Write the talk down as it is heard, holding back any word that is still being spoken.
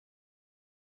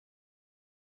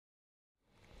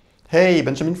Hey,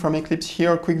 Benjamin from Eclipse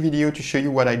here. Quick video to show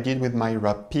you what I did with my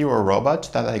Rapiro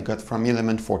robot that I got from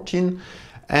Element 14.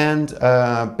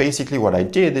 And basically what I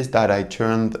did is that I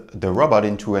turned the robot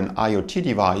into an IoT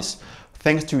device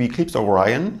thanks to Eclipse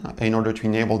Orion in order to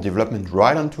enable development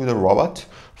right onto the robot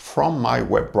from my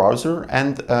web browser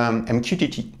and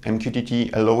MQTT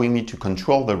allowing me to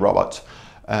control the robot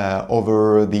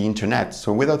over the internet.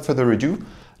 So without further ado,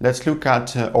 let's look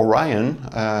at Orion.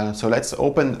 So let's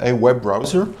open a web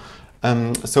browser.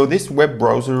 So this web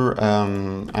browser,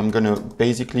 I'm going to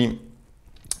basically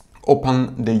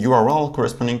open the URL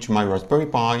corresponding to my Raspberry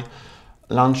Pi,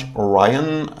 launch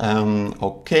Orion.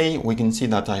 Okay, we can see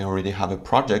that I already have a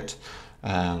project.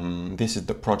 This is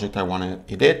the project I want to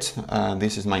edit.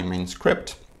 This is my main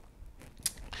script.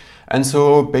 And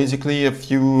so basically a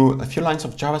few lines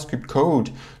of JavaScript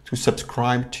code to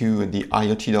subscribe to the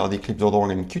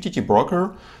IoT.eclipse.org MQTT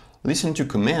broker, listen to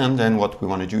command, and what we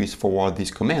want to do is forward these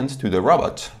commands to the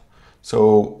robot.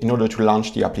 So in order to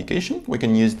launch the application, we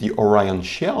can use the Orion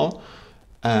shell,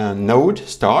 node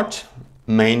start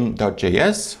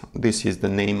main.js. This is the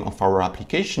name of our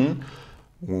application.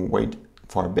 Wait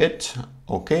for a bit.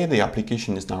 Okay, the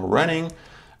application is now running.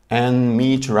 And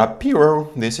meet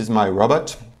Rapiro. This is my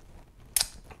robot.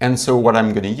 And so what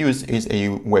I'm going to use is a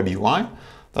web UI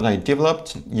that I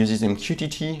developed, uses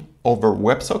MQTT over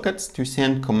WebSockets to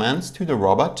send commands to the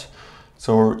robot.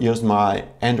 So here's my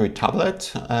Android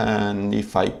tablet, and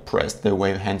if I press the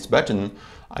wave hands button,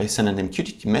 I send an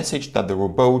MQTT message that the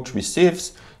robot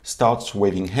receives, starts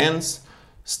waving hands.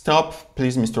 Stop,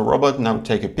 please, Mr. Robot, now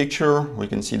take a picture. We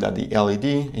can see that the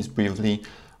LED is briefly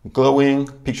glowing,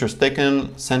 pictures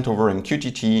taken, sent over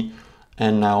MQTT,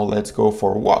 and now let's go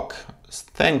for a walk.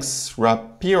 Thanks,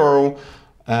 Rapiro.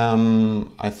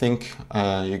 I think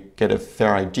you get a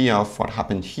fair idea of what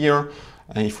happened here.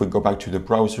 If we go back to the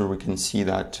browser, we can see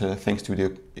that thanks to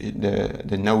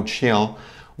the node shell,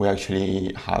 we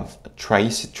actually have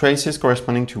traces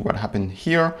corresponding to what happened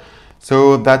here.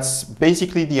 So that's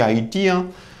basically the idea.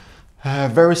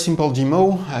 Very simple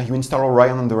demo. You install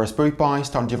Orion on the Raspberry Pi,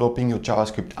 start developing your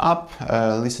JavaScript app,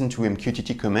 listen to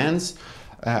MQTT commands.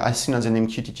 As soon as an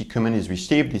MQTT command is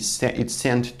received, it's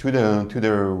sent to the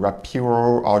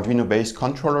Rapiro Arduino-based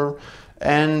controller,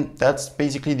 and that's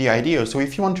basically the idea. So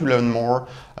if you want to learn more,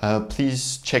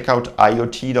 please check out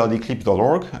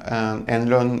iot.eclipse.org and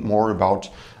learn more about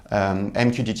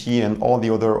MQTT and all the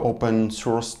other open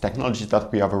source technologies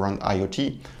that we have around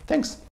IoT. Thanks.